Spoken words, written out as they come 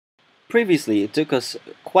Previously, it took us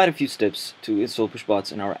quite a few steps to install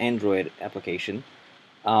PushBots in our Android application,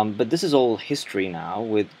 but this is all history now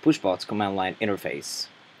with PushBots command line interface.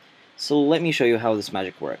 So let me show you how this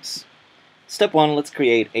magic works. Step 1, let's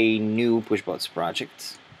create a new PushBots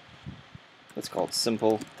project. Let's call it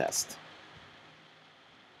Simple Test.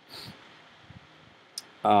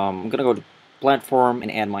 I'm gonna go to Platform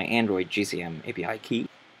and add my Android GCM API key.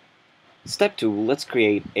 Step 2, let's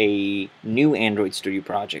create a new Android Studio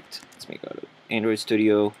project. Let's make a Android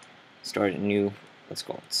Studio, start a new, let's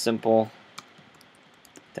call it Simple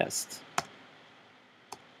Test.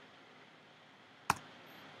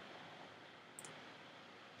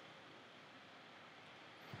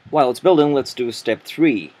 While it's building, let's do step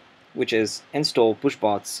 3, which is install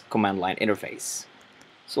PushBots command line interface.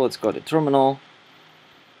 So let's go to terminal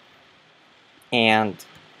and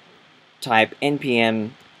type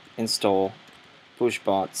npm install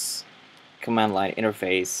PushBots command line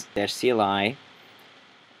interface -cli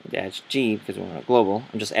 -g because we're on a global.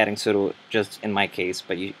 I'm just adding sudo just in my case,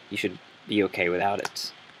 but you should be okay without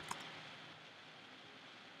it.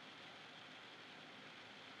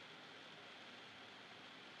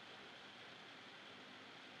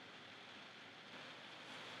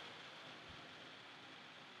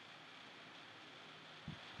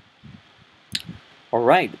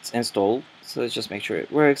 Alright, it's installed, so let's just make sure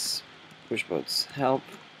it works. PushBots help.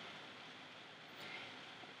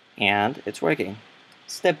 And it's working.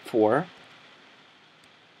 Step 4.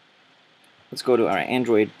 Let's go to our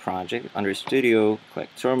Android project under Studio, click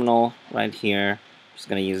Terminal right here. I'm just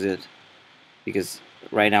going to use it because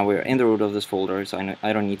right now we're in the root of this folder, so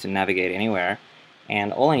I don't need to navigate anywhere.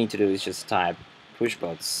 And all I need to do is just type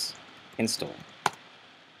PushBots install.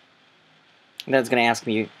 And that's going to ask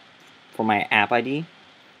me for my app ID,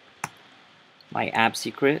 my app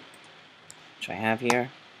secret, which I have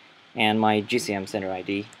here, and my GCM center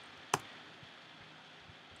ID.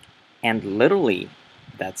 And literally,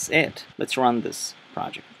 that's it. Let's run this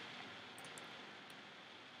project.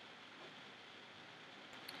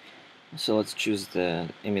 So let's choose the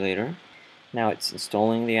emulator. Now it's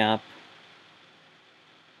installing the app.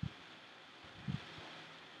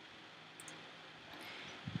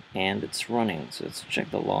 And it's running, so let's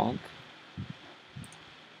check the log.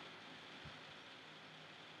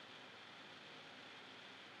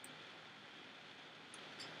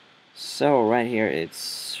 So right here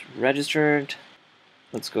it's registered.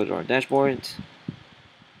 Let's go to our dashboard.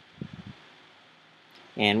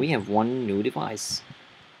 And we have one new device.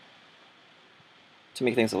 To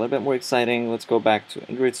make things a little bit more exciting, let's go back to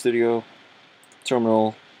Android Studio,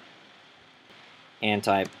 terminal, and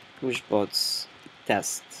type PushBots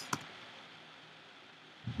test.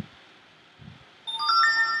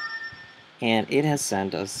 And it has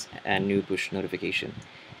sent us a new push notification.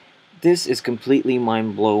 This is completely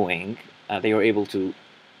mind-blowing. They are able to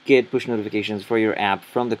get push notifications for your app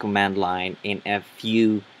from the command line in a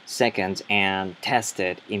few seconds and test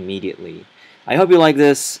it immediately. I hope you like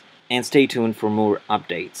this and stay tuned for more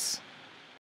updates.